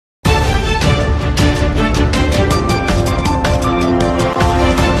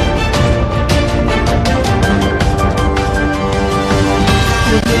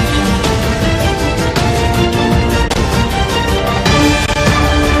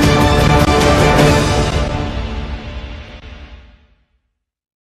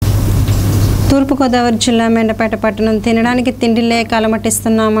తూర్పుగోదావరి జిల్లా మెండపేట పట్టణం తినడానికి తిండి లేక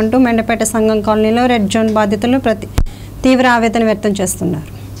అలమటిస్తున్నామంటూ మెండపేట సంఘం కాలనీలో రెడ్ జోన్ బాధితులు తీవ్ర ఆవేదన వ్యక్తం చేస్తున్నారు.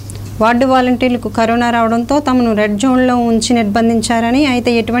 వార్డు వాలంటీర్లకు కరోనా రావడంతో తమను రెడ్ జోన్లో ఉంచి నిర్బంధించారని,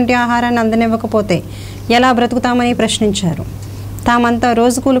 అయితే ఎటువంటి ఆహారాన్ని అందనివ్వకపోతే ఎలా బ్రతుకుతామని ప్రశ్నించారు. తామంతా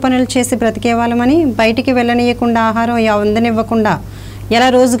రోజు కూలి పనులు చేసి బ్రతికేవాళ్ళమని, బయటికి వెళ్ళనీయకుండా ఆహారం అందనివ్వకుండా ఎలా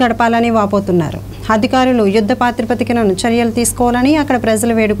రోజు గడపాలని వాపోతున్నారు. అధికారులు యుద్ధ ప్రాతిపదికన చర్యలు తీసుకోవాలని అక్కడ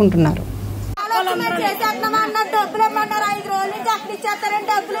ప్రజలు వేడుకుంటున్నారు.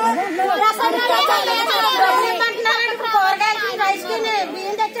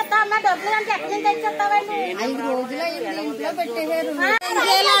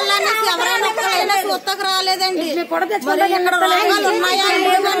 రాలేదండి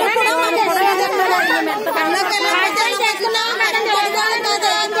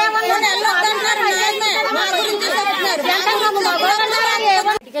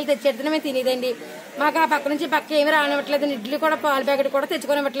తెచ్చేద్దమే తినేదండి. మాకు ఆ పక్క నుంచి పక్క ఏమి రానివ్వట్లేదండి. ఇడ్లీ కూడా పాలు ప్యాకెట్ కూడా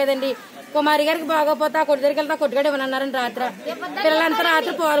తెచ్చుకోనివ్వట్లేదండి. కుమారి గారికి బాగోపోతే ఆ కొట్టు దగ్గరికి వెళ్తే కొట్టుగడ ఇవ్వనన్నారండి. రాత్రి పిల్లలంతా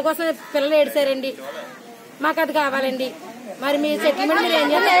రాత్రి పాలు కోసం పిల్లలు ఏడిసారండి. మాకు అది కావాలండి. మరి మీ సెటిల్మెంట్ మీరు ఏం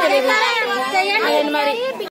చేస్తారు మరి